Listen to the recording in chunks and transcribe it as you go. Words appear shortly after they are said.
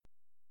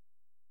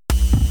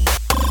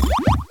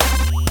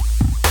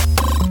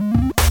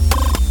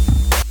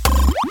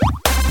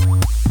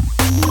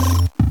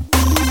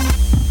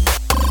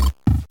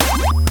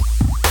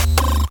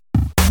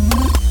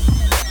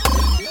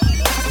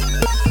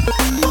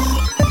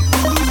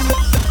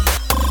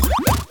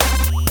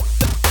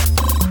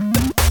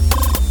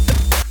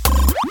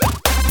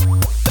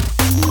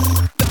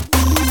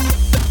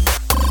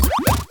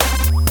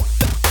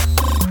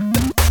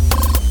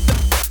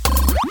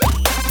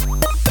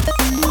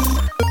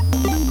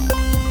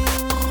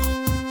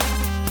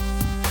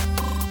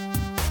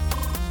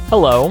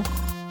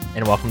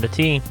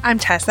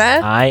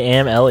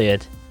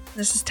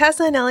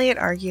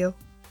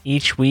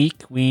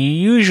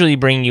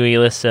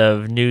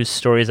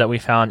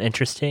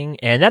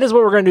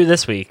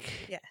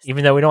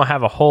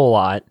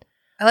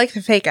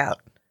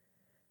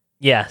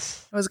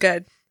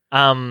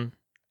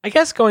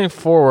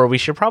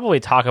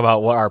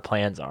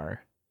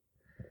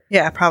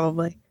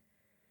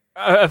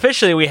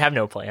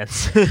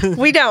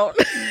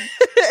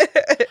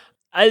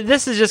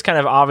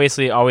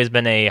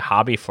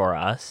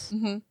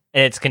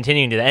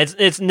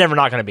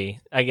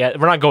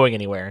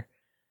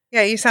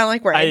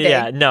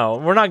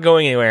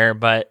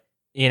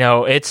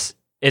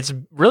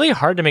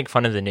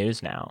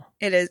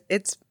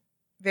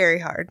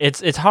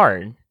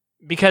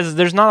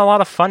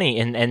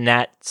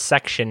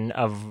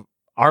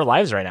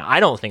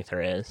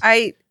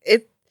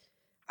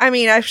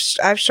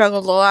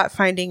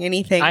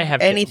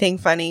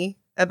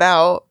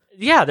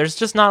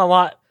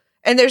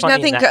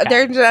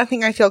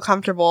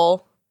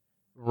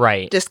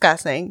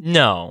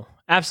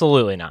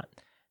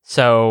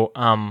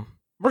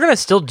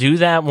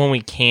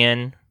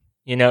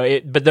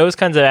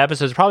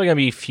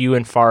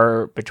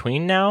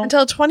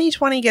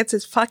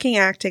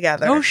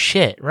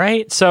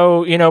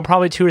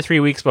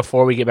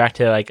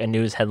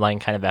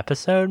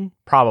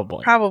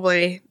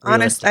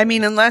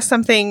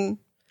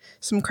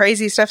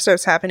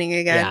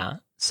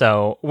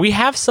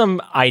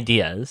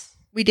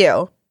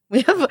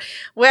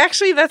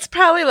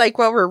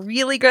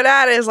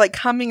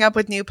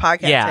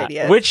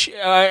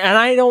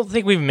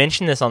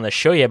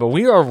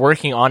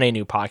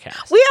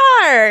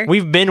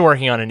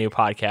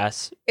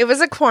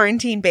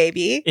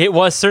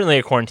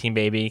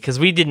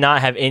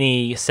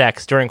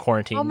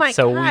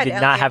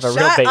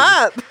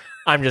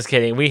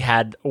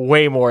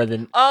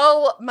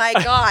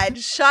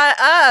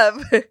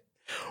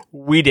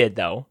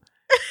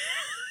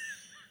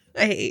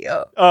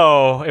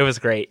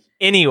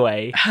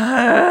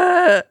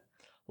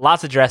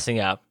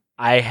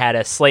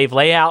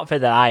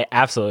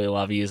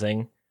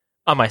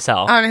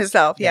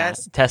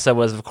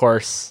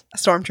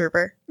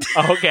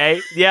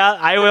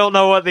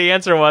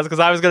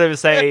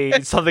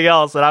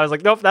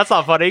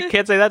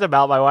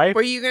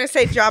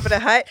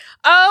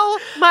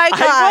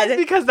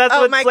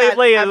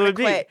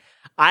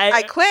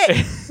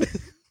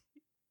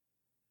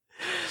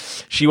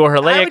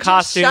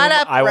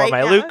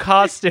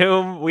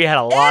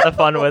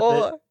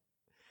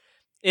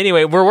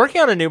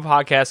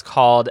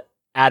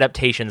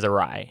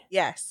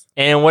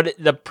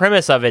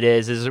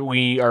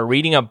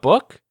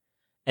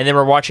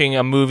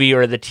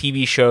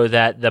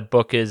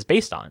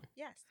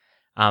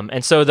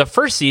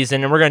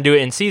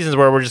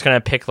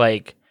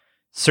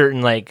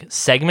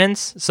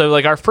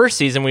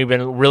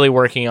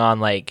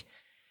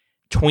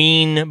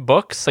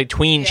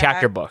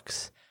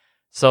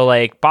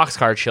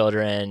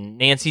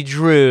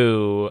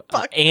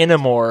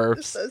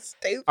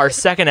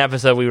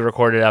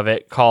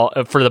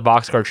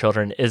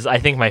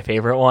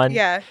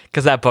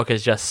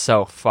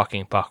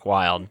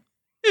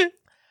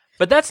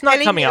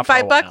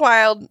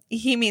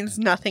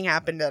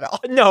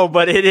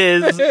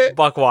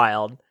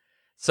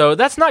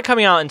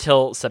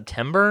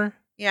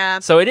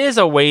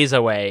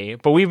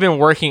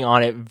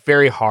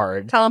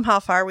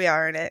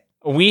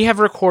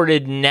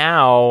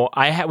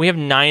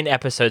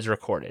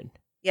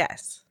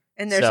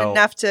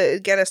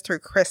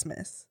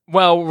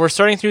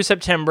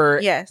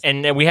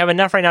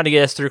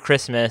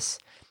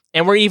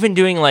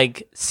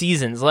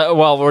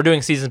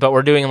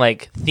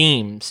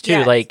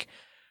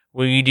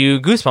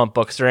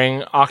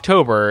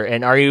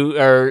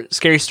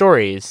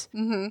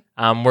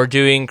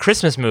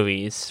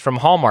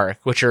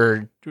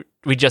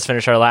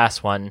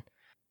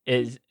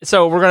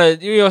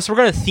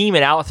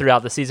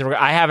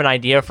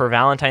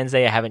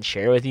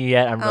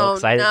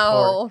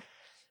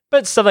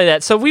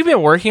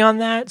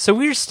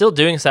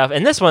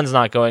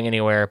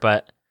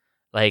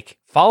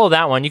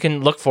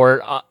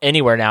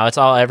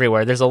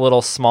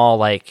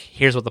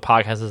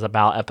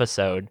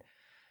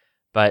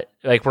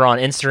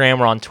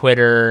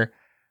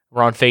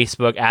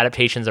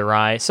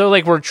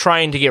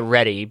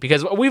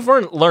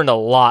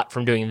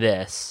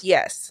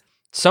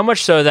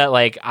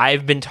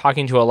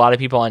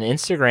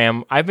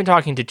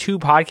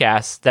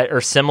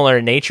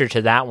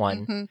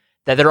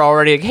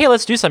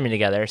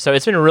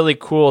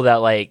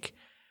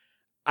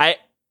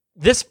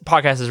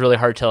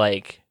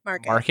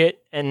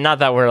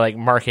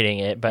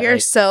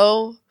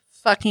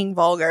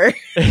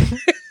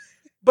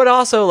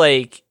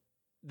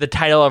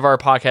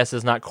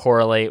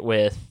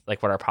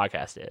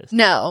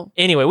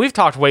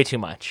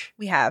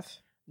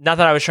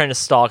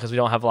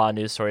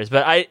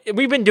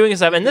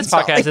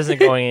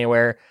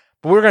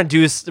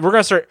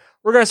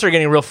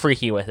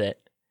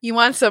You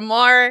want some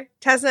more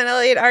Tessa and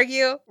Elliot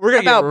argue We're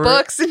gonna about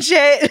books and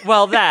shit?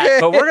 Well,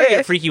 that, but we're going to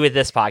get freaky with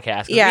this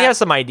podcast. Yeah. We have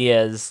some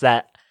ideas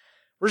that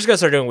we're just going to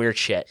start doing weird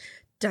shit.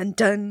 Dun,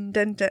 dun,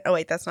 dun, dun. Oh,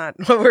 wait, that's not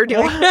what we're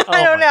doing. What?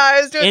 I don't know.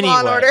 I was doing Law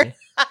and Order.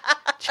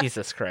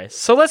 Jesus Christ.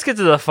 So let's get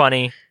to the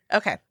funny.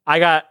 Okay. I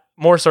got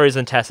more stories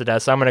than Tessa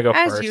does, so I'm going to go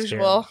As first.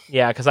 usual. Here.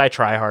 Yeah, because I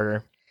try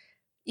harder.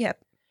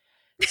 Yep.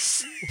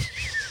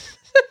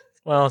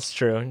 Well, it's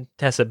true.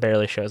 Tessa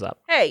barely shows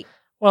up. Hey.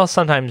 Well,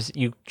 sometimes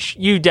you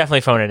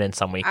definitely phone it in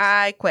some weeks.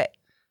 I quit.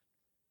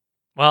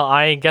 Well,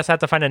 I guess I have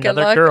to find Good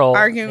another luck girl.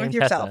 arguing named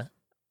with yourself. Tessa.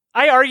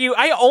 I argue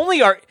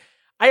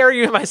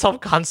with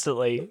myself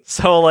constantly.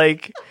 So,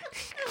 like,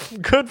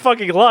 good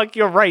fucking luck.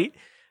 You're right.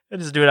 I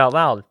just do it out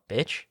loud,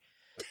 bitch.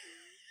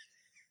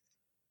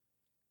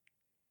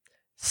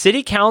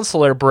 City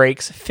councilor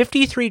breaks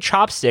 53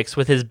 chopsticks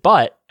with his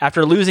butt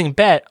after losing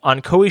bet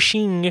on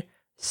Kaohsiung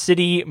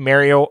City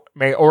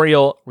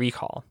mayoral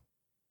recall.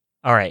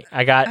 All right,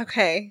 I got...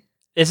 Okay.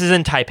 This is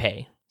in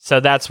Taipei, so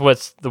that's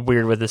what's the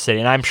weird with the city,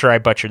 and I'm sure I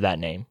butchered that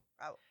name.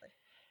 Probably.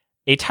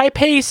 A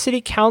Taipei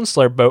city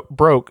councilor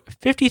broke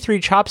 53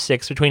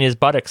 chopsticks between his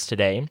buttocks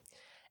today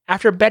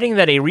after betting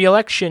that a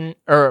recent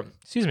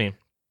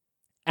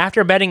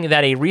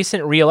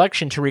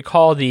re-election to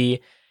recall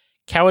the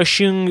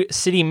Kaohsiung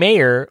city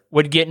mayor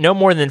would get no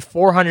more than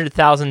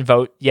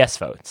 400,000 yes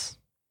votes.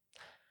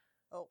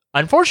 Oh.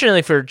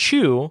 Unfortunately for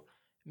Chu,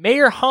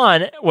 Mayor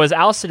Han was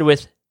ousted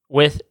with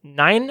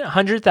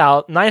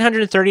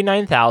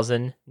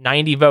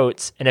 939,090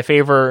 votes in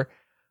favor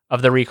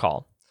of the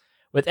recall,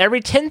 with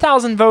every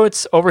 10,000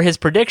 votes over his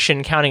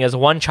prediction counting as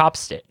one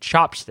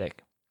chopstick.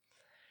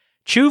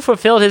 Chu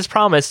fulfilled his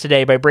promise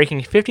today by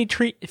breaking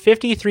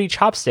 53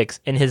 chopsticks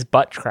in his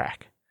butt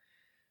crack.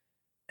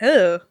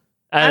 Oh.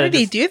 How did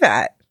he do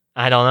that?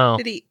 I don't know.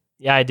 Did he?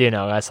 Yeah, I do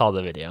know. I saw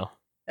the video.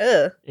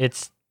 Ugh.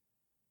 It's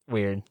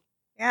weird.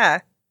 Yeah.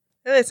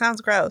 It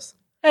sounds gross.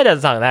 It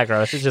doesn't sound that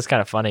gross. It's just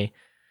kind of funny.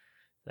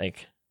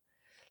 Like,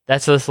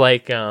 that's just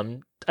like, I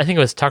think it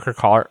was Tucker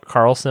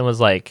Carlson was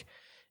like,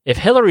 if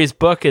Hillary's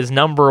book is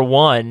number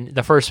 1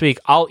 the first week,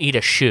 I'll eat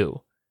a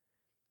shoe.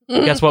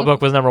 Guess what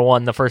book was number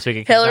 1 the first week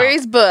it came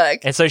Hillary's out?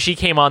 book. And so she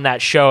came on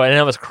that show, and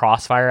it was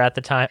Crossfire at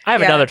the time. I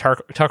have another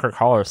Tucker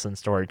Carlson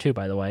story too,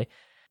 by the way.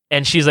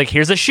 And she's like,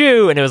 "Here's a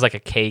shoe," and it was like a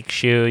cake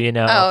shoe, you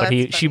know. Oh,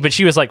 but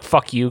she was like,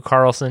 "Fuck you,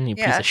 Carlson, you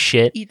piece of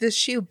shit." Eat this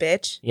shoe,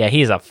 bitch. Yeah,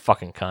 he's a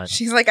fucking cunt.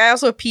 She's like, I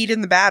also peed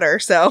in the batter,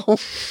 so.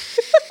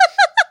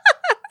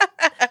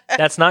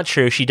 That's not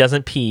true. She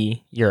doesn't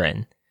pee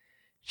urine.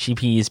 She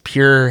pees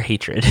pure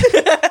hatred.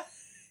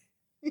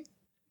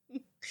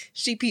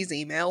 She pees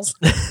emails.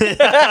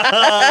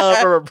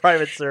 From a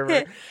private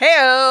server.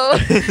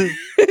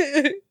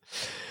 Heyo.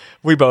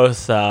 We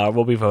both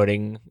will be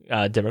voting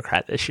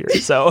Democrat this year,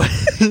 so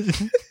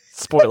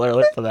spoiler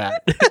alert for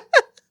that.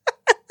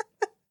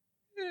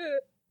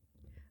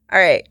 All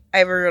right, I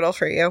have a riddle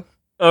for you.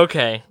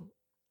 Okay.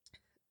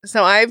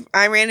 So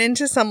I ran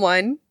into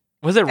someone.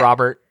 Was it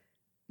Robert?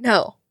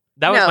 No.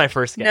 That was my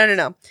first guess.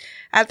 No.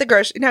 At the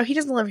grocery. No, he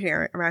doesn't live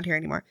around here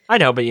anymore. I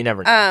know, but you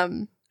never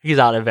know. He's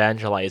out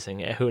evangelizing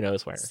it. Who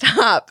knows where.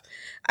 Stop.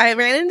 I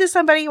ran into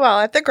somebody while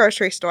at the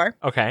grocery store.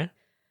 Okay.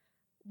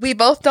 We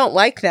both don't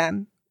like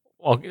them.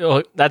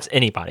 Well, that's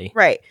anybody.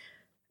 Right.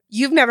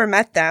 You've never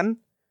met them.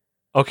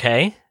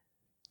 Okay.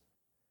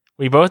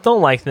 We both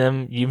don't like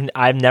them.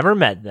 I've never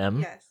met them.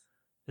 Yes.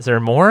 Is there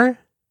more?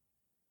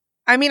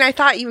 I mean, I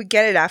thought you would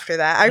get it after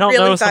that. I don't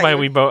really know thought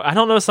somebody I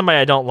don't know somebody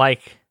I don't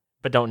like,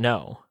 but don't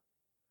know.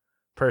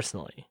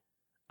 Personally.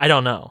 I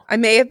don't know. I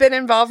may have been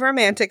involved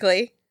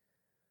romantically.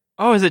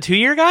 Oh, is it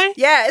 2-year guy?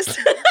 Yes.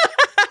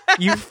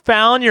 You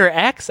found your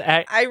ex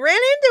at... I ran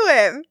into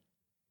him.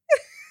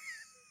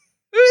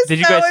 It was Did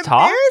you guys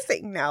talk?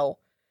 Embarrassing. No.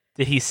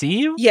 Did he see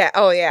you? Yeah.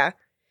 Oh, yeah.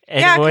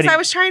 And yeah, because I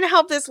was trying to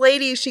help this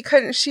lady.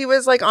 She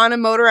was like on a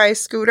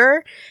motorized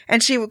scooter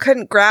and she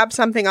couldn't grab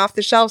something off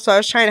the shelf. So I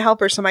was trying to help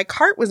her. So my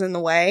cart was in the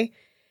way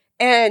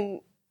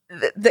and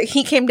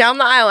he came down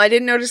the aisle. I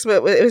didn't notice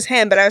it was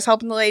him, but I was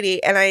helping the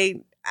lady and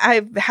I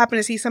happened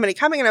to see somebody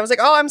coming and I was like,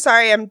 oh, I'm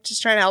sorry. I'm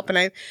just trying to help. And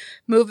I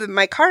moved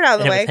my cart out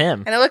of the way. It was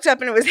him. And I looked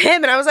up and it was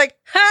him. And I was like,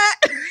 ha!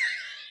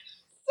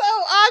 So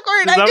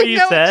awkward. Is that what you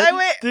said?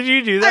 Did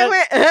you do that? I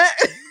went,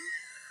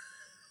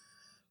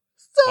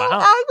 so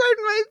awkward.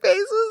 My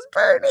face was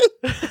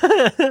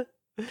burning.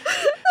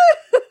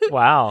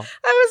 Wow.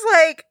 I was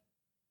like,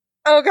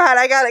 oh God,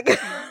 I gotta go.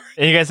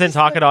 And you guys didn't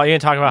talk at all? You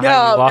didn't talk about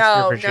how you lost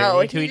your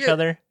virginity to each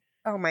other?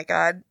 Oh my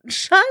God.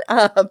 Shut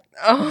up.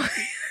 Oh,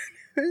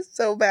 it was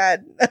so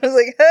bad. I was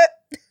like, huh.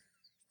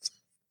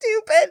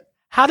 Stupid.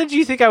 How did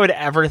you think I would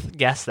ever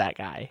guess that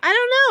guy? I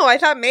don't know. I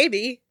thought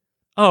maybe.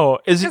 Oh,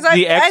 is it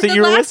the ex that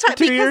you were with for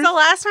 2 years? Because the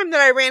last time that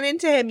I ran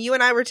into him, you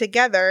and I were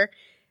together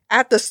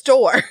at the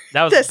store.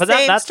 That was the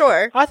same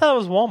store. I thought it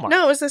was Walmart.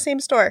 No, it was the same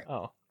store.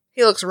 Oh.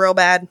 He looks real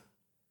bad.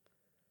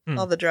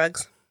 All the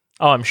drugs.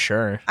 Oh, I'm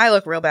sure. I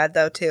look real bad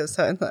though too.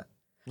 So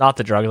not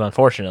the drugs,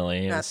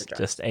 unfortunately. It's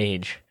just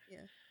age. Yeah.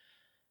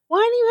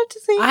 Why do you have to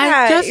say I'm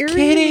that? just You're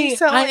kidding. really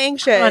so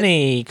anxious.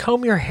 Honey,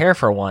 comb your hair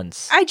for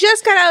once. I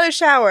just got out of the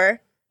shower.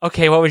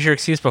 Okay, what was your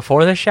excuse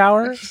before the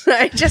shower?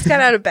 I just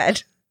got out of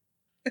bed.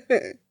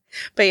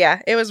 But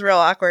yeah, it was real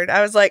awkward.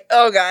 I was like,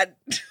 oh God.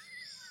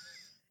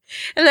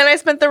 And then I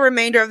spent the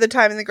remainder of the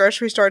time in the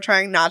grocery store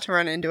trying not to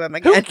run into him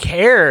again. Who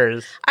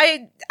cares?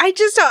 I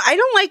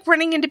don't like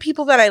running into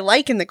people that I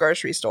like in the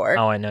grocery store.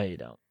 Oh, I know you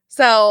don't.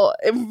 So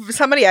if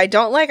somebody I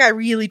don't like, I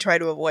really try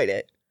to avoid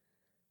it.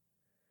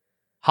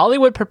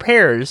 Hollywood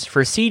prepares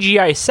for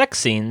CGI sex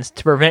scenes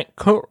to prevent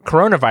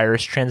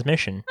coronavirus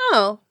transmission.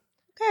 Oh,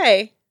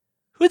 okay.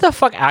 Who the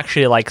fuck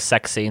actually likes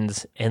sex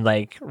scenes in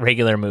like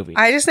regular movies?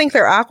 I just think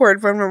they're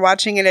awkward when we're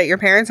watching it at your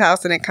parents'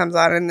 house and it comes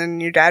on and then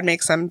your dad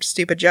makes some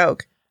stupid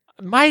joke.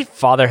 My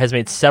father has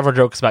made several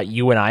jokes about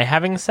you and I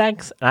having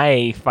sex, and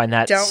I find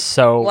that Don't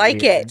so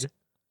like weird. it.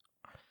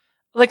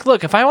 Like,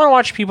 look, if I want to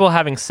watch people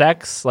having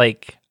sex,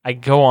 like, I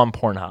go on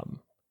Pornhub.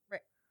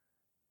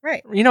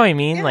 Right. You know what I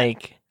mean? Yeah.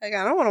 Like, I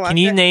don't want to watch can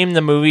you it. name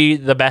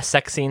the best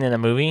sex scene in a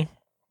movie?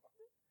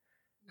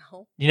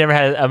 No. You never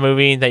had a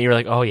movie that you were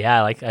like, oh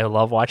yeah, like I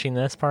love watching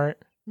this part?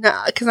 No,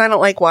 because I don't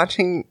like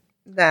watching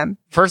them.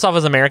 First off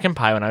was American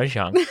Pie when I was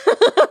young.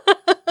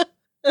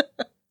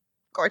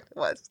 Of course it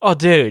was. Oh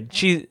dude,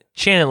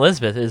 Shannon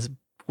Elizabeth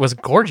was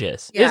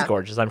gorgeous. Yeah. Is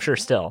gorgeous, I'm sure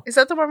still. Is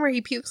that the one where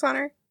he pukes on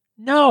her?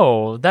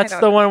 No, that's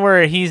don't the know. one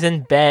where he's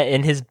in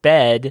his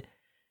bed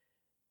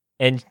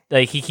and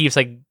like he keeps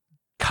like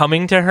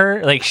coming to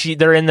her. Like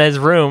they're in his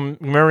room.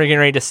 Remember getting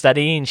ready to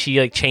study and she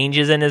like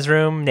changes in his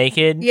room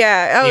naked?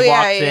 Yeah. Oh, he yeah.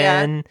 walks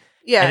Yeah. in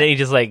Yeah. and then he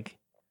just like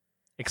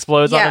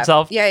explodes on Yeah,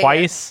 himself yeah,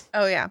 twice.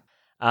 Oh, yeah.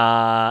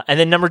 And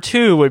then number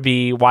 2 would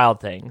be Wild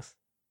Things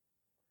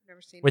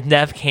Never seen with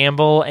Nev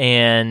Campbell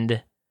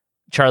and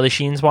Charlie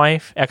Sheen's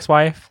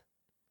ex-wife,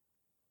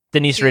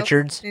 Denise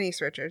Richards.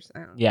 Denise Richards. I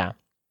don't know. Yeah.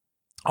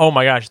 Oh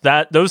my gosh,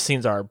 those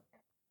scenes are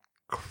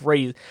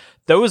crazy.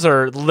 Those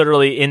are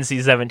literally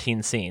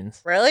NC-17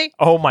 scenes. Really?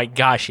 Oh my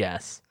gosh,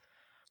 yes.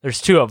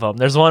 There's 2 of them.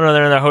 There's one where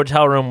they're in the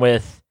hotel room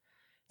with,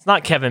 it's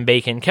not Kevin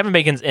Bacon. Kevin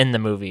Bacon's in the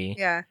movie.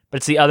 Yeah. But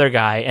it's the other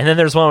guy. And then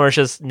there's one where it's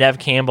just Nev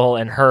Campbell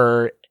and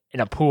her in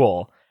a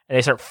pool. And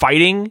they start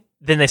fighting,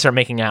 then they start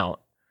making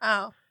out.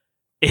 Oh.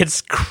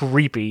 It's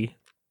creepy.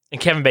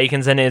 And Kevin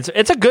Bacon's in it.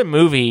 It's a good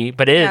movie,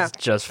 but it is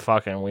just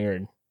fucking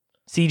weird.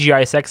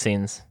 CGI sex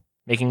scenes.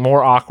 Making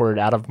more awkward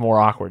out of more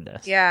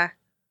awkwardness. Yeah.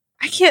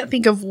 I can't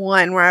think of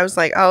one where I was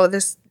like, oh,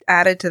 this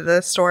added to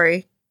the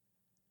story.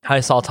 I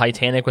saw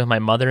Titanic with my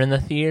mother in the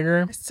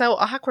theater. It's so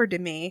awkward to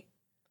me.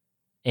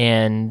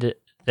 And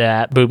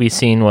that booby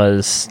scene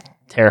was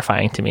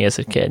terrifying to me as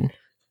a kid.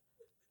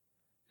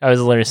 I was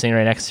literally sitting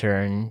right next to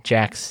her, and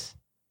Jack's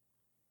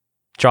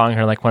drawing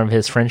her like one of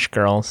his French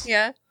girls.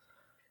 Yeah.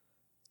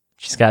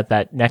 She's got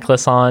that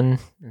necklace on,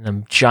 and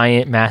them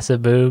giant,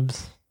 massive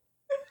boobs.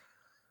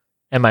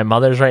 And my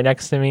mother's right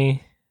next to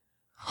me.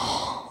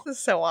 This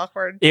is so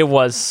awkward. It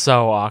was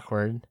so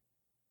awkward.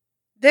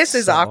 This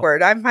is So-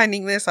 awkward. I'm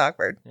finding this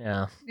awkward.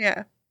 Yeah.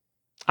 Yeah.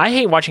 I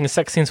hate watching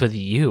sex scenes with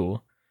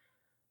you.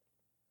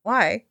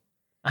 Why?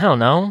 I don't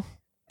know.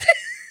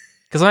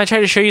 Because when I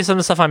try to show you some of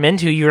the stuff I'm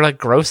into, you're like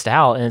grossed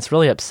out, and it's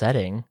really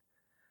upsetting.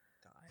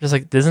 Just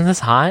like, isn't this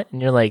hot?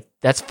 And you're like,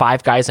 that's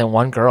 5 guys and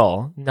 1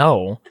 girl.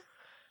 No.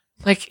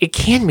 Like, it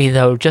can be,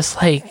 though. Just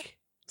like,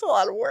 It's a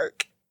lot of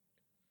work.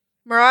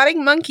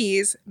 Marauding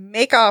monkeys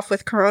make off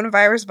with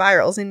coronavirus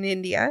virals in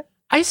India.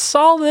 I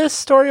saw this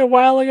story a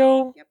while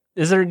ago. Yep.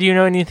 Do you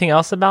know anything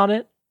else about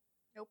it?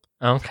 Nope.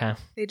 Okay.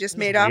 They just That's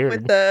made off weird.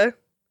 with the...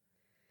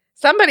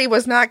 Somebody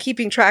was not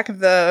keeping track of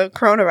the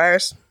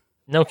coronavirus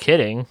No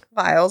kidding.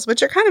 vials,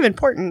 which are kind of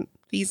important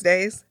these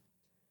days.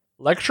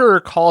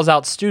 Lecturer calls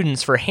out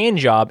students for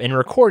handjob in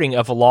recording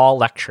of law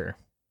lecture.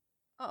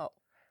 Oh.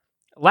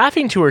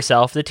 Laughing to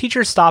herself, the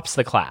teacher stops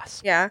the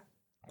class. Yeah.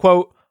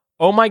 Quote,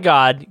 "Oh my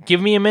god,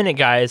 give me a minute,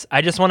 guys.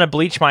 I just want to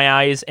bleach my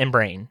eyes and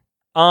brain.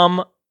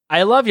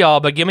 I love y'all,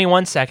 but give me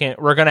 1 second.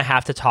 We're gonna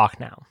have to talk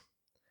now.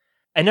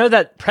 I know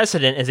that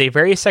precedent is a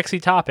very sexy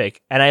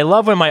topic, and I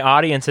love when my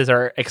audiences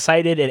are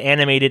excited and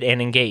animated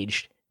and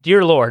engaged.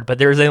 Dear Lord, but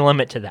there's a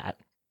limit to that."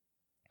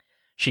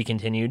 She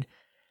continued,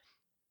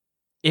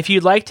 "If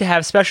you'd like to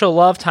have special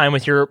love time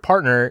with your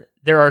partner,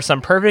 there are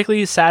some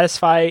perfectly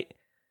sanitized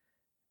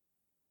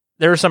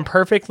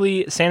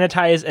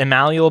and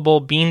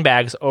malleable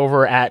beanbags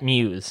over at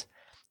Muse.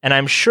 And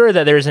I'm sure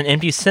that there's an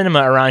empty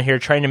cinema around here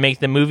trying to make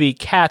the movie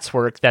Cats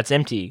work that's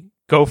empty.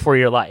 Go for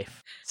your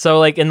life." So,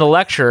 like, in the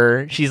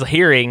lecture, she's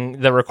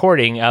hearing the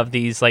recording of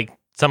these, like,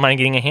 somebody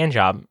getting a hand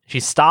job. She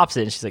stops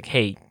it and she's like,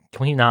 "Hey,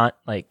 can we not,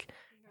 like,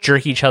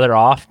 jerk each other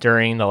off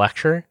during the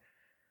lecture?"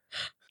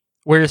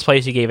 Weirdest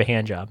place you gave a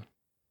hand job?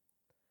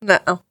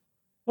 No.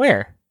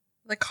 Where?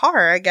 The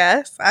car, I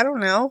guess. I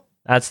don't know.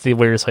 That's the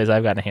weirdest place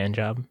I've gotten a hand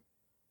job.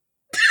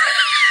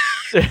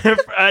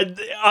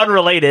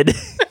 Unrelated.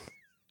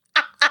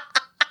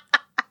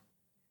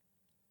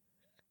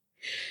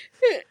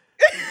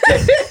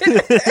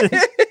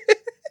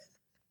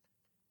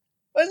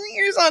 Wasn't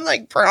yours on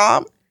like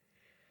prom? What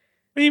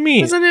do you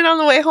mean? Wasn't it on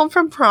the way home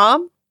from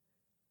prom?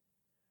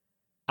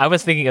 I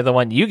was thinking of the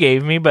one you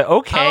gave me, but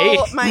okay.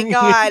 Oh my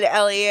God,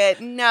 Elliot.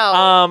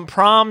 No.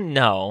 Prom,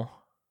 no.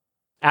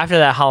 After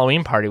that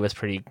Halloween party was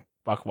pretty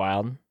buck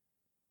wild.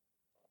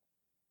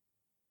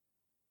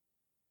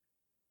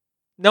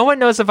 No one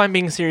knows if I'm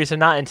being serious or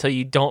not until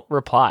you don't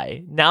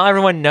reply. Now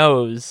everyone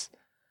knows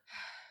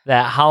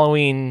that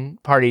Halloween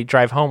party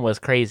drive home was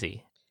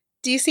crazy.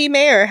 DC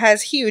mayor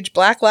has huge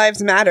Black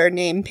Lives Matter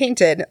name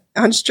painted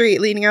on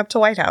street leading up to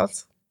White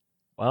House.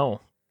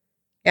 Whoa.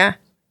 Yeah.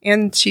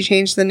 And she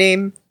changed the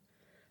name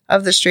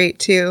of the street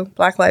to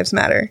Black Lives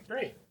Matter.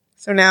 Great.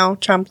 So now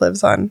Trump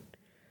lives on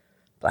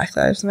Black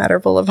Lives Matter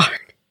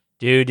Boulevard.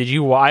 Dude,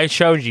 I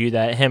showed you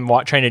that him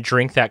trying to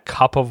drink that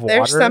cup of water.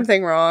 There's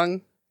something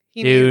wrong.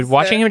 Dude,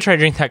 watching him try to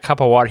drink that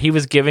cup of water, he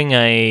was giving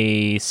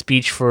a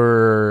speech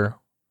for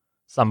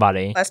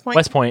somebody. West Point?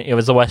 West Point. It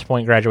was the West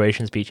Point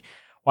graduation speech.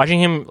 Watching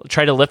him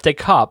try to lift a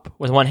cup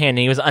with one hand, and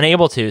he was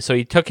unable to, so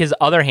he took his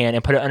other hand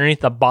and put it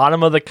underneath the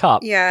bottom of the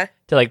cup. Yeah.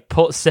 To like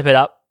sip it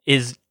up.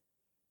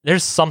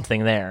 There's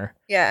something there.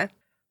 Yeah.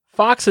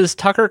 Fox's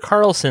Tucker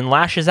Carlson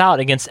lashes out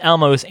against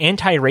Elmo's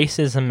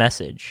anti-racism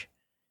message.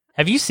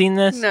 Have you seen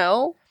this?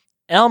 No.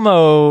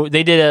 Elmo,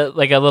 they did a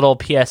little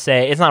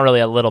PSA. It's not really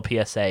a little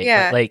PSA.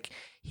 Yeah. But like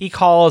he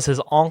calls his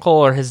uncle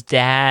or his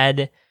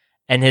dad,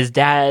 and his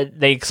dad,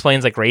 they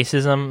explains like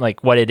racism,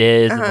 like what it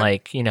is, and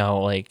like, you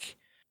know, like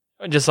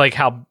just like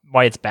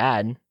why it's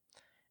bad.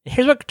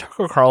 Here's what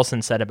Tucker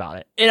Carlson said about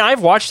it. And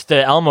I've watched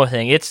the Elmo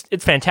thing. It's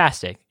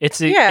fantastic.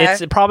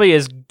 It's probably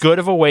as good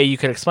of a way you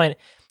could explain it.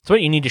 It's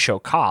what you need to show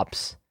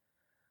cops.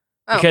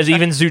 Because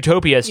even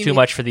Zootopia is too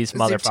much for these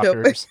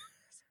motherfuckers.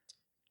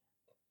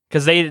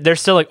 Because they're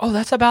still like, oh,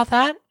 that's about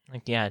that?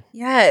 Like, yeah.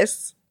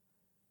 Yes.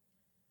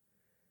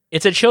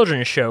 It's a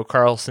children's show,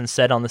 Carlson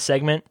said on the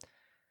segment.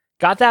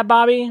 Got that,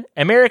 Bobby?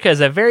 America is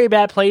a very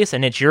bad place,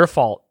 and it's your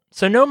fault.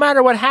 So no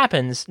matter what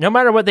happens, no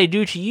matter what they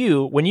do to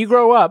you, when you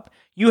grow up,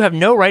 you have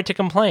no right to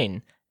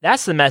complain.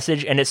 That's the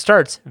message, and it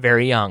starts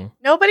very young.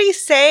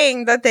 Nobody's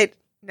saying that they...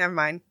 Never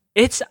mind.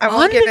 I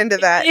won't get into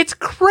that. It's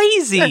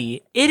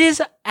crazy. It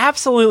is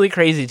absolutely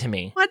crazy to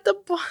me. What the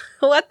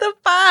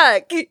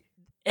fuck?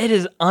 It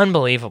is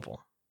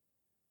unbelievable.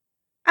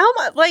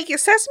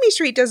 Sesame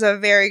Street does a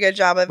very good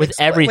job of with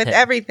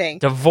everything.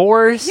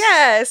 Divorce.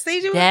 Yes,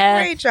 they do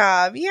a great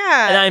job.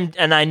 Yeah.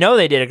 And I know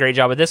they did a great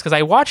job with this because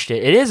I watched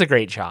it. It is a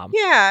great job.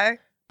 Yeah.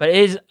 But it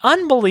is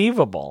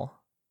unbelievable.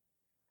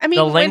 I mean,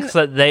 the lengths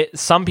that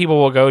some people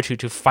will go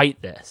to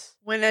fight this.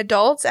 When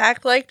adults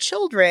act like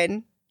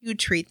children, you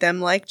treat them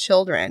like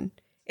children.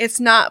 It's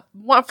not,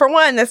 for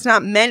one, that's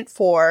not meant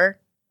for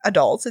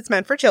adults. It's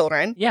meant for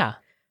children. Yeah.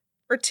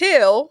 For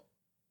two,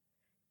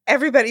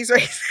 everybody's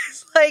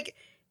racist.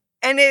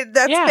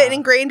 That's been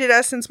ingrained in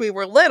us since we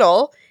were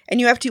little, and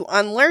you have to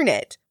unlearn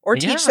it or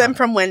teach them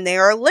from when they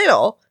are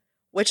little,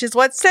 which is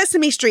what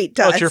Sesame Street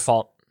does. Oh, it's your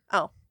fault.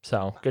 Oh.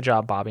 So, good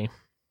job, Bobby.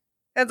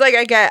 It's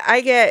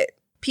I get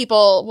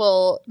people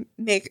will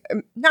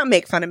not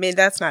make fun of me.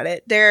 That's not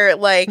it. They're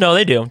like... No,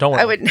 they do. Don't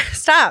worry.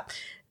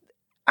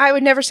 I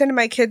would never send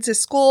my kids to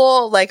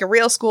school, like a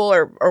real school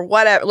or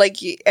whatever.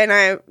 And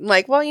I'm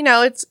like, well,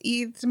 it's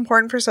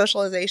important for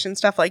socialization,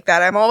 stuff like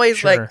that. I'm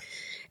always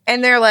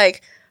and they're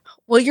like,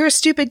 well, you're a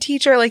stupid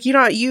teacher. And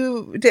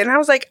I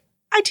was like,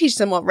 I teach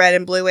them what red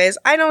and blue is.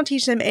 I don't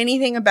teach them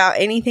anything about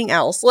anything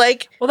else.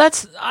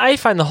 I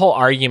find the whole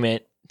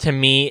argument to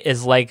me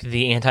is like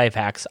the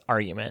anti-vax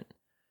argument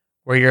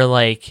where you're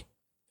like,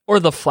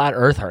 or the flat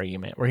earth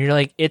argument where you're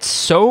like, it's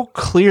so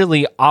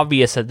clearly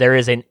obvious that there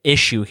is an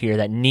issue here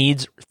that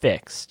needs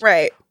fixed.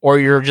 Right. Or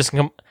you're just,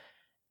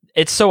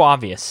 it's so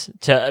obvious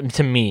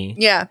to me.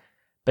 Yeah.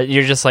 But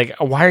you're just like,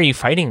 why are you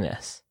fighting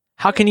this?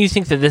 How can you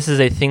think that this is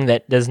a thing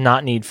that does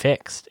not need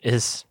fixed?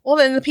 Well,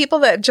 then the people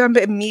that jump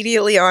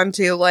immediately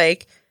onto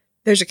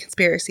there's a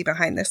conspiracy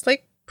behind this,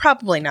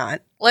 probably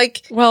not.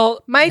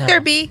 Might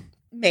there be?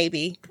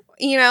 Maybe.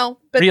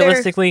 But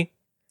realistically,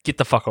 get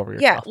the fuck over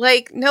yourself.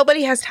 Yeah,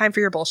 nobody has time for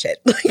your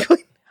bullshit.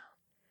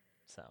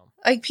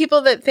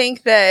 People that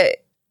think that,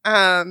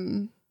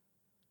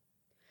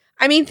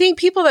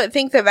 people that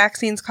think that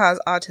vaccines cause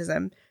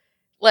autism,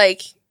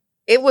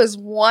 it was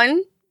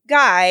one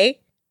guy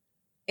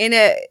in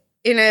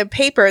a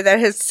paper that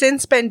has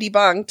since been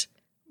debunked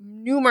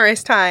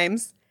numerous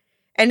times,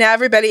 and now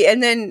everybody,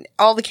 and then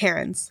all the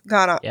Karens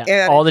got on.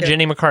 Yeah, all the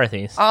Jenny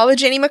McCarthys. All the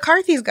Jenny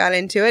McCarthys got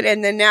into it,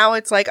 and then now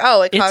it's it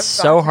causes It's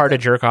so autism. Hard to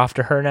jerk off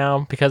to her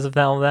now because of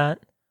all that.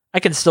 I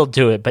can still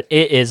do it, but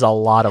it is a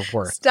lot of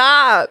work.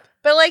 Stop.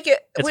 But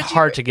it's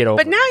hard to get over.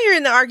 But now you're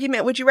in the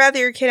argument, would you rather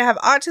your kid have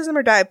autism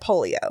or die of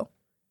polio?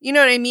 You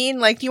know what I mean?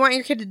 Do you want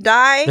your kid to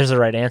die? There's a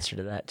right answer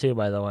to that too,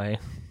 by the way.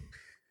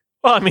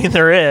 Well,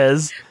 there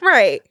is.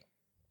 Right.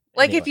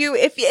 Anyway.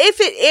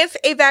 if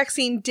a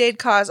vaccine did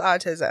cause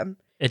autism.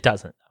 It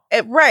doesn't.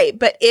 Right,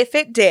 but if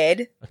it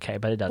did. Okay,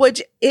 but it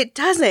doesn't. It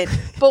doesn't.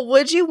 But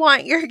would you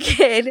want your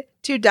kid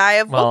to die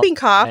of whooping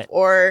cough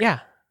or... Yeah,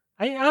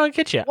 I'll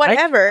get you.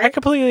 Whatever. I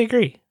completely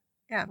agree.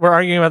 Yeah. We're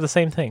arguing about the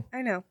same thing.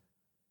 I know.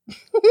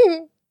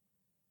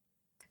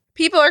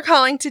 People are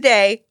calling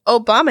today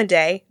Obama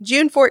Day,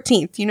 June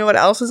 14th. You know what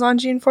else is on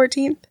June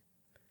 14th?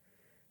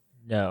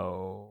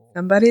 No.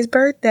 Somebody's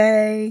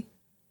birthday.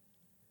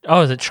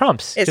 Oh, is it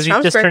Trump's? It's Because he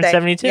Trump's just birthday. turned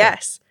 72.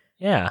 Yes.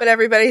 Yeah. But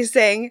everybody's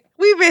saying,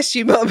 we miss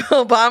you,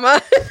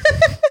 Obama.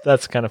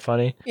 That's kind of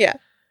funny. Yeah.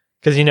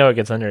 Because you know it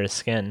gets under his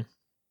skin.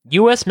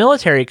 U.S.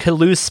 military could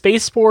lose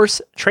Space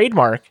Force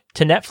trademark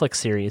to Netflix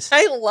series.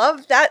 I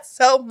love that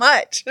so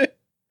much.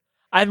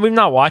 We've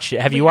not watched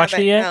it. Have you watched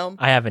it yet? No.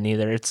 I haven't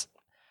either.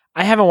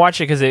 I haven't watched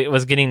it because it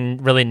was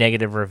getting really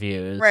negative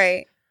reviews.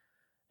 Right.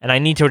 And I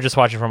need to just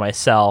watch it for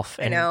myself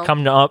and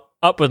come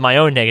up with my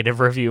own negative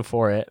review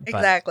for it. But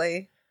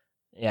Exactly.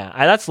 yeah,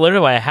 that's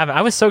literally why I haven't.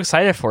 I was so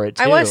excited for it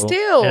too. I was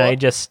too.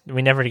 And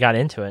we never got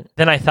into it.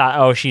 Then I thought,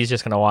 oh, she's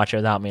just going to watch it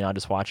without me and I'll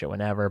just watch it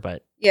whenever.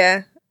 But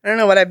Yeah. I don't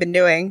know what I've been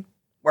doing.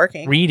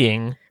 Working.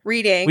 Reading.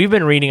 We've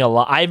been reading a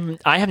lot.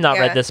 I have not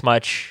read this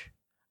much,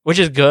 which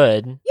is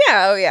good.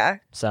 Yeah. Oh, yeah.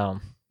 So.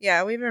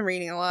 Yeah, we've been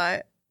reading a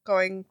lot.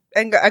 Going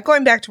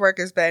back to work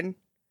has been.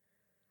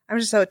 I'm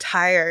just so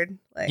tired.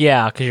 Like,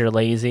 yeah, because you're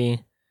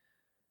lazy.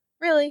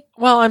 Really?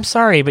 Well, I'm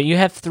sorry, but you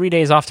have 3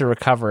 days off to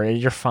recover.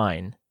 You're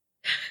fine.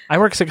 I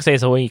work 6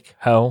 days a week,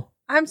 ho.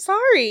 I'm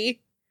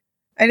sorry.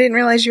 I didn't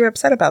realize you were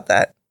upset about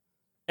that.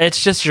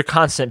 It's just your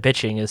constant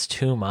bitching is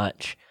too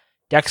much.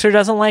 Dexter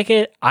doesn't like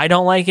it. I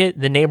don't like it.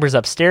 The neighbors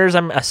upstairs,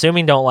 I'm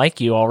assuming, don't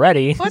like you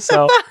already. What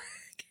the fuck?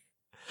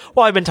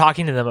 Well, I've been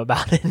talking to them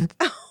about it.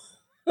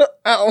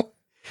 Oh.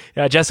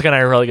 Yeah, Jessica and I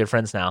are really good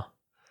friends now.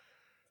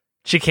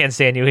 She can't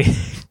stand you either.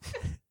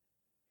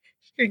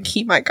 You can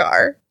keep my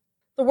car.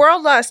 The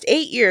world lost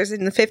 8 years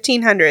in the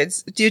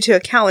 1500s due to a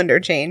calendar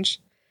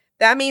change.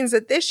 That means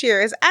that this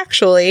year is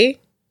actually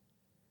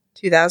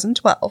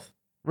 2012.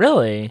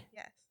 Really?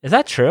 Yes. Is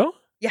that true?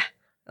 Yeah.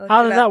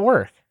 How did that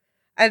work?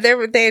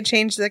 They had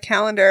changed the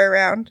calendar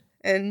around,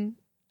 and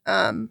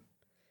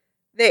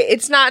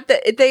it's not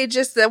that they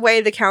just the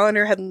way the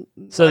calendar had.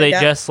 So they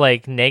just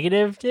like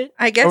negatived it,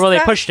 I guess, or they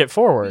pushed it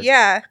forward.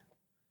 Yeah.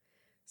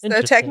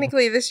 So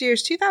technically, this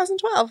year's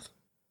 2012.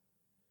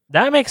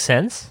 That makes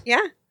sense.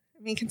 Yeah,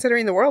 I mean,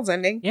 considering the world's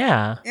ending.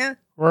 Yeah. Yeah.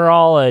 We're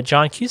all a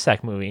John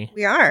Cusack movie.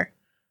 We are.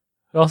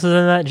 Who else is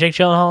in that? Jake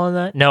Gyllenhaal in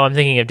that? No, I'm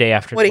thinking of Day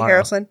After Woody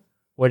Tomorrow. Harrelson.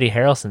 Woody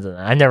Harrelson's in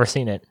that. I've never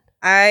seen it.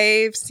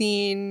 I've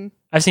seen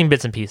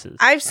bits and pieces.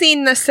 I've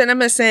seen the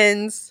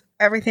CinemaSins.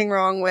 Everything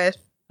Wrong With.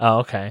 Oh,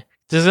 okay.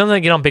 Does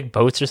something get on big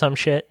boats or some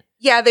shit?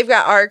 Yeah, they've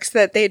got arcs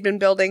that they'd been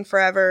building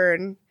forever,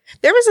 and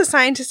there was a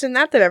scientist in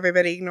that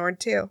everybody ignored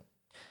too.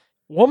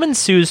 Woman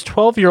sues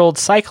 12-year-old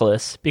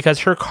cyclist because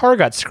her car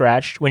got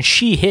scratched when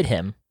she hit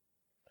him.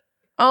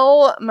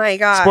 Oh my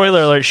god!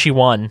 Spoiler alert: she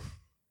won.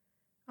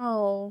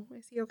 Oh,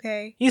 is he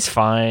okay? He's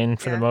fine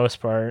for the most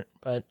part,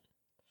 but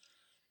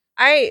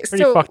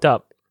pretty fucked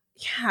up.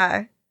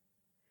 Yeah.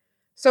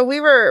 So we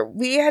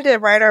had to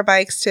ride our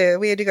bikes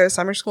we had to go to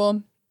summer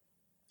school.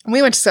 And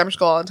we went to summer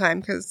school all the time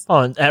because...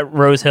 Oh, at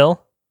Rose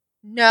Hill?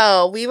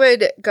 No, we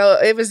would go...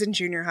 It was in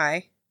junior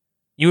high.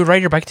 You would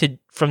ride your bike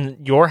from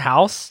your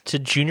house to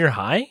junior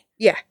high?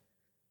 Yeah.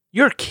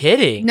 You're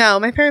kidding. No,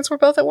 my parents were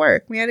both at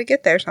work. We had to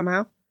get there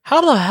somehow.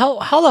 How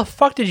the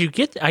fuck did you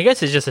get there? I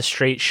guess it's just a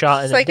straight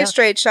shot. It's like a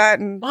straight shot.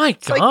 And my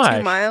God. Like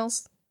 2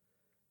 miles.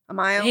 A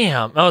mile.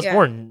 Damn. Oh, it's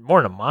more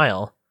than a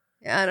mile.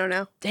 Yeah, I don't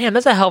know. Damn,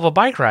 that's a hell of a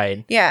bike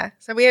ride. Yeah.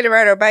 So we had to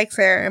ride our bikes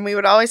there, and we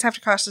would always have to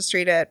cross the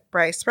street at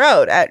Bryce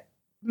Road, at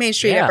Main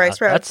Street at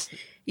Bryce Road.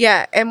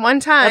 Yeah, and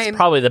one time... That's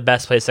probably the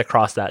best place to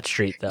cross that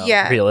street, though,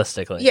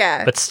 realistically.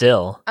 Yeah. But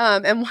still.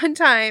 And one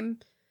time,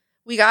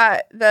 we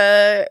got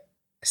the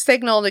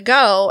signal to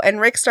go, and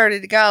Rick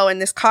started to go,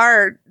 and this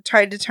car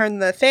tried to turn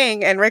the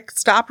thing, and Rick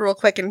stopped real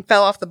quick and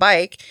fell off the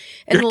bike.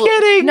 And You're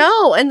kidding!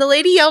 No, and the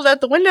lady yelled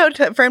out the window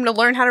for him to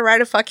learn how to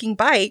ride a fucking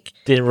bike.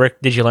 Did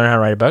you learn how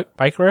to ride a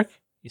bike, Rick?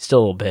 You still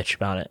a little bitch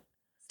about it.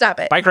 Stop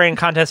it. Bike riding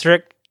contest,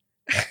 Rick?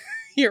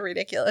 You're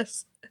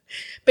ridiculous.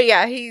 But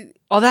yeah,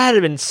 Oh, that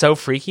had been so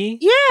freaky.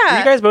 Yeah. Were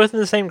you guys both in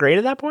the same grade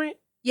at that point?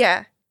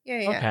 Yeah.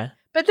 Okay.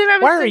 But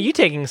then Why are you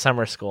taking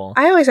summer school?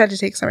 I always had to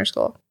take summer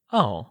school.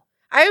 Oh.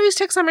 I always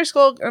took summer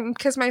school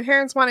because my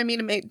parents wanted me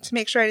to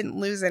make sure I didn't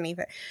lose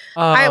anything.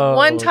 Oh,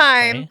 One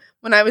time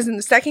when I was in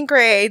the 2nd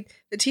grade,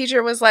 the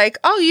teacher was like,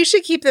 "Oh, you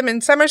should keep them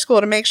in summer school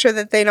to make sure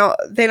that they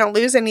don't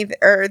lose anything,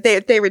 or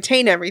they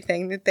retain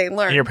everything that they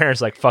learn." And your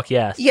parents like, "Fuck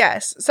yes."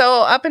 Yes.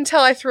 So up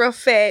until I threw a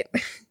fit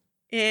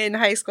in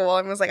high school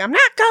and was like, "I'm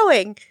not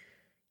going.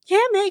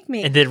 Can't make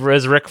me." And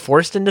was Rick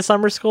forced into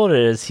summer school, or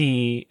is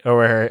he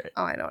or?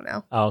 Oh, I don't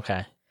know. Oh,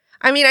 okay.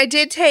 I mean, I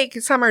did take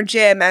summer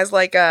gym as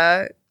like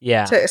a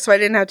so I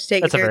didn't have to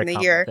take it during the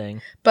year.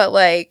 Thing. But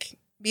like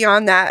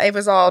beyond that, it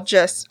was all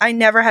just I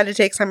never had to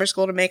take summer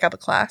school to make up a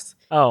class.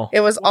 Oh, it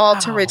was all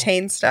to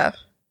retain stuff.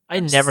 I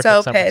never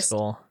took summer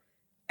school.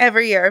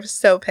 Every year, I was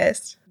so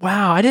pissed.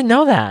 Wow, I didn't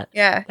know that.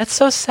 Yeah, that's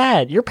so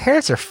sad. Your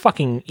parents are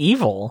fucking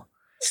evil.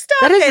 Stop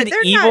that is it.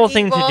 an evil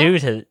thing to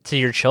do to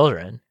your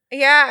children.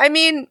 Yeah, I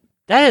mean,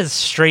 that is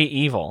straight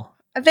evil.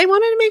 They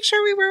wanted to make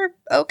sure we were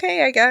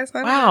okay, I guess.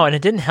 Wow, and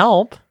it didn't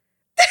help.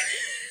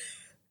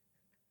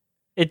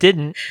 It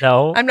didn't,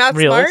 though. I'm not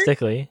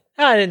realistically.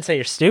 No, I didn't say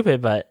you're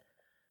stupid, but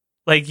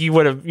Like you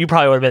probably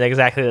would have been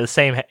exactly the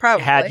same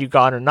Probably. had you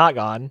gone or not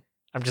gone.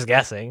 I'm just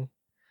guessing.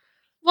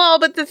 Well,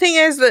 but the thing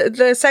is,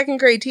 the second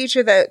grade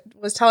teacher that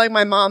was telling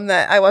my mom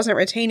that I wasn't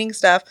retaining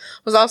stuff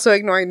was also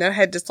ignoring that I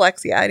had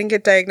dyslexia. I didn't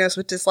get diagnosed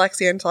with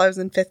dyslexia until I was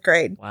in 5th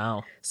grade.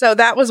 Wow. So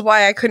that was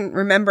why I couldn't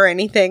remember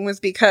anything,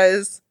 was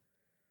because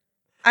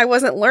I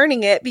wasn't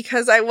learning it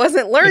because I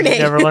wasn't learning. You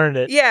never learned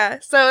it. Yeah,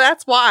 so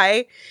that's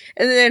why.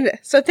 And then,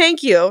 so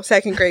thank you,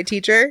 second grade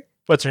teacher.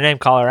 What's her name?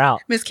 Call her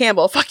out. Miss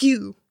Campbell, fuck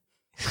you.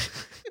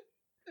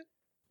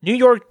 New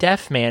York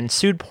deaf man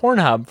sued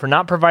Pornhub for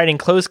not providing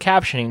closed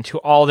captioning to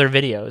all their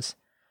videos.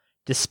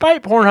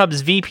 Despite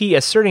Pornhub's VP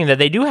asserting that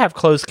they do have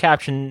closed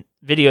caption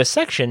video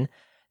section,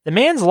 the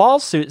man's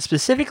lawsuit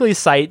specifically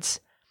cites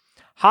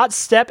hot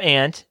step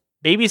aunt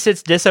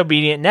babysits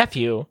disobedient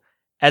nephew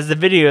as the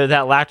video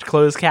that lacked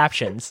closed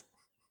captions.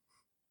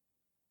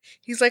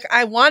 He's like,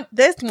 I want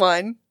this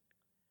one.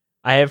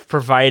 I have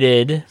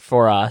provided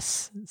for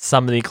us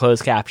some of the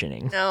closed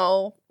captioning.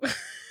 No.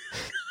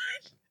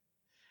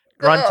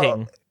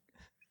 Grunting.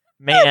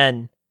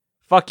 Man.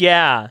 Fuck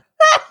yeah.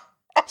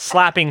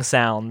 Slapping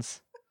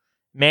sounds.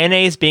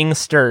 Mayonnaise being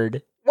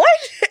stirred. What?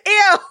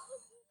 Ew.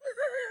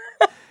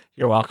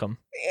 You're welcome.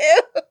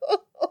 Ew.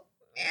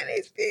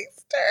 Mayonnaise being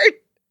stirred.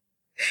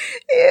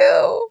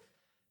 Ew.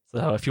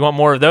 So if you want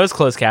more of those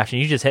closed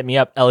captions, you just hit me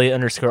up,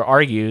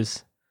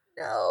 Elliot_argues.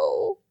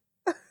 No.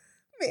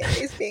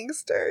 Mayonnaise being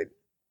stirred.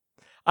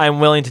 I'm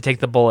willing to take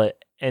the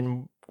bullet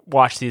and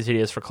watch these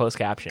videos for closed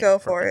caption. Go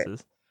for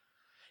purposes.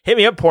 Hit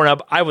me up,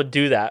 Pornhub. I would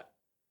do that.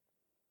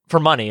 For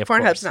money, of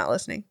course. Pornhub's not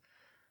listening.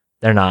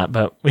 They're not,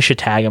 but we should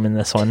tag them in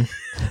this one.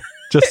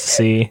 Just to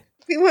see.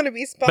 We want to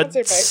be sponsored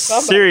by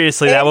somebody.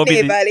 Seriously, that will be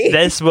Anybody.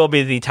 this will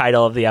be the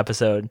title of the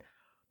episode.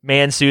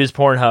 Man sues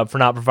Pornhub for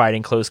not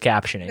providing closed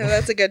captioning. No,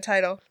 that's a good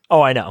title.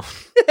 Oh, I know.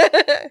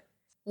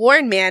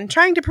 Warren man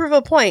trying to prove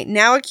a point,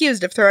 now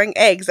accused of throwing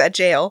eggs at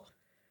jail.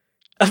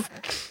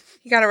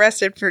 He got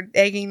arrested for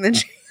egging the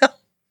jail.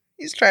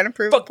 He's trying to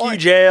prove a Fuck point. you,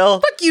 jail.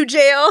 Fuck you,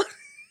 jail.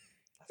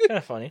 That's kind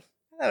of funny.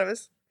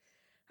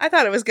 I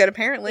thought it was good,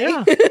 apparently.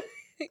 Yeah.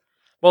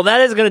 Well,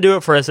 that is going to do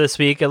it for us this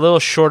week. A little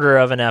shorter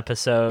of an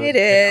episode. It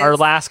is. Our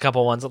last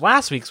couple ones.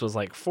 Last week's was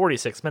like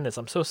 46 minutes.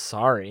 I'm so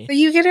sorry. But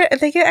you get it.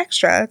 They get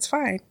extra. It's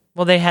fine.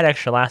 Well, they had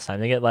extra last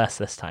time. They get less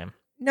this time.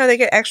 No, they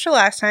get extra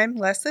last time,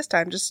 less this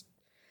time. Just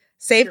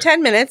save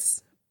 10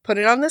 minutes, put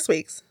it on this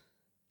week's.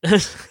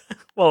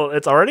 Well,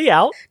 it's already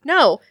out.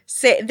 No,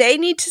 they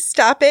need to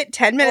stop it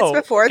 10 minutes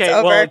before it's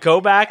over. Well, go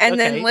back and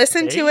then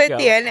listen to it at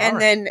the end,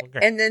 and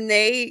right. then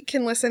they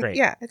can listen. Great.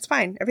 Yeah, it's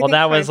fine. Well,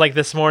 that was like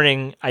this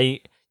morning. I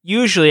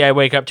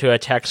wake up to a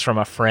text from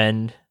a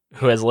friend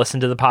who has listened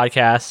to the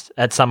podcast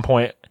at some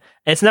point.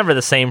 It's never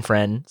the same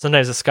friend.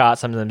 Sometimes it's Scott,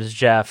 sometimes it's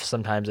Jeff,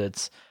 sometimes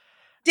it's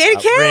Danny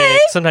K.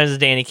 Rick, sometimes it's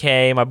Danny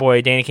K. My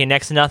boy Danny K.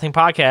 Next to Nothing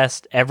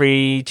podcast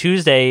every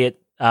Tuesday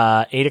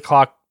at 8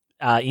 o'clock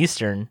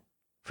Eastern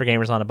for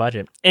Gamers on a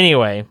Budget.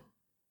 Anyway,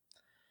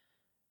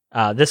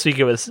 this week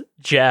it was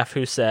Jeff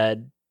who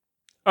said,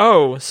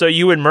 "Oh, so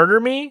you would murder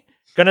me?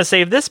 Gonna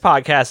save this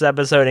podcast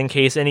episode in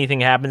case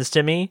anything happens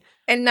to me."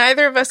 And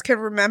neither of us could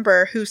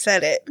remember who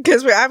said it,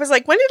 because I was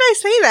like, when did I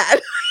say that?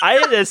 I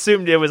had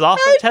assumed it was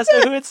also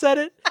Tessa who had said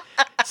it.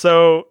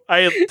 So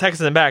I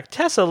texted him back.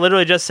 Tessa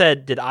literally just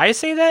said, "Did I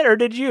say that or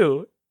did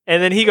you?"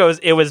 And then he goes,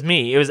 "It was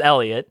me. It was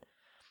Elliot."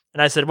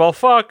 And I said, "Well,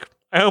 fuck.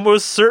 I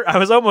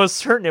was almost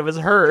certain it was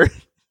her."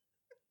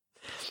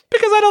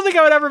 Because I don't think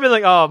I would ever be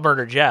like, "Oh,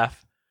 murder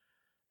Jeff."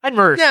 I'd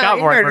murder Scott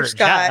before I murder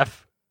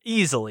Jeff.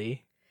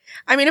 Easily.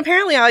 I mean,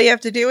 apparently all you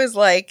have to do is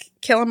like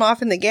kill him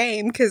off in the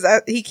game, because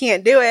he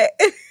can't do it.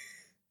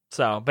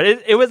 So, but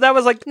that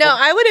was like, no,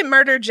 I wouldn't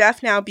murder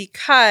Jeff now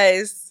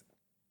because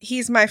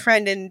he's my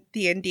friend in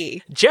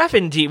D&D. Jeff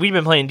and D. We've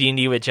been playing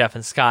D&D with Jeff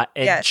and Scott,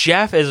 and Yes.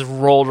 Jeff has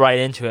rolled right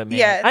into it, man.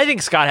 Yes. I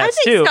think Scott has I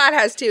think too. Scott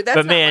has too. That's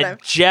but not man,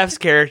 Jeff's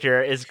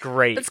character is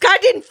great, But Scott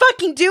didn't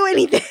fucking do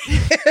anything.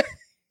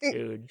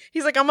 dude.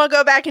 He's like, I'm gonna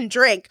go back and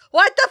drink.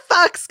 What the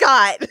fuck,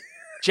 Scott?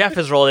 Jeff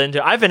has rolled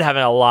into. I've been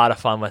having a lot of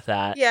fun with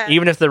that. Yeah.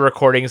 Even if the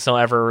recordings don't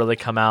ever really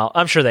come out,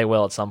 I'm sure they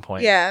will at some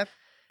point. Yeah.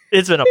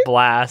 It's been a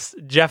blast.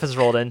 Jeff has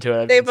rolled into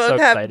it. I've They been both so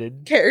have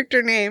excited.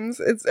 character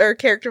names. Or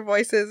character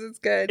voices. It's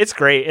good. It's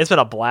great. It's been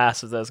a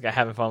blast with those guys,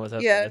 having fun with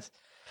those Yeah. guys.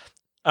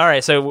 All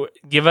right, so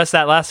give us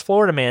that last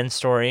Florida man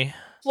story.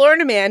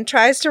 Florida man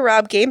tries to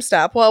rob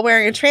GameStop while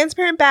wearing a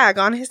transparent bag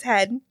on his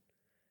head.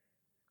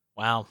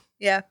 Wow.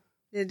 Yeah.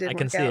 It did I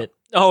can work see out. it.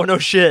 Oh, no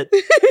shit.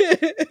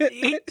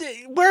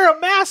 Wear a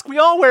mask. We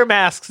all wear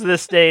masks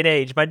this day and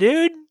age, my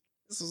dude.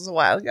 This was a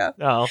while ago.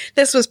 Oh.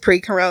 This was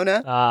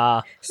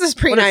pre-corona. This is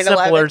What a simpler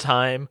pre-9/11.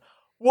 time.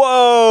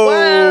 Whoa.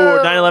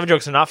 Whoa. 9/11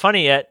 jokes are not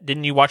funny yet.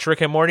 Didn't you watch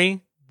Rick and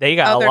Morty? They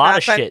got a they're lot not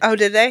of fun. shit. Oh,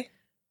 did they?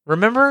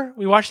 Remember?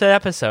 We watched that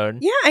episode.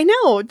 Yeah, I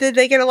know. Did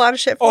they get a lot of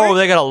shit for Oh, it?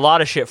 they got a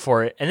lot of shit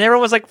for it. And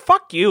everyone was like,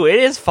 fuck you. It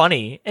is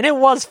funny. And it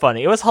was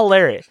funny. It was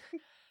hilarious.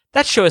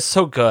 That show is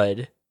so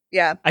good.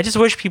 Yeah. I just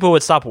wish people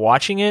would stop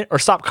watching it or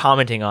stop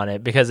commenting on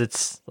it because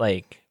it's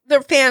like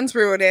The fans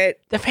ruin it.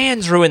 the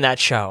fans ruin that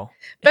show.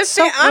 But It's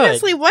so good.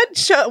 honestly, what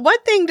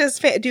thing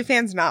do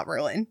fans not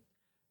ruin?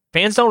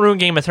 Fans don't ruin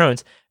Game of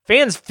Thrones.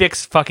 Fans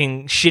fix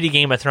fucking shitty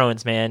Game of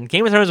Thrones, man.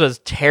 Game of Thrones was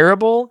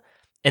terrible,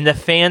 and the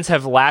fans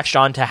have latched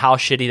on to how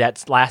shitty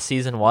that last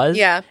season was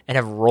and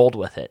have rolled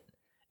with it.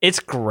 It's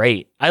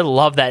great. I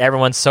love that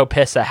everyone's so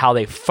pissed at how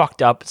they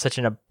fucked up such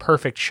a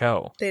perfect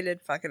show. They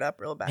did fuck it up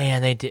real bad.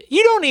 Man, they did.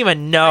 You don't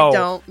even know. I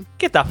don't.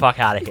 Get the fuck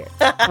out of here.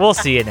 We'll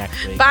see you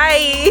next week.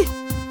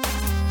 Bye.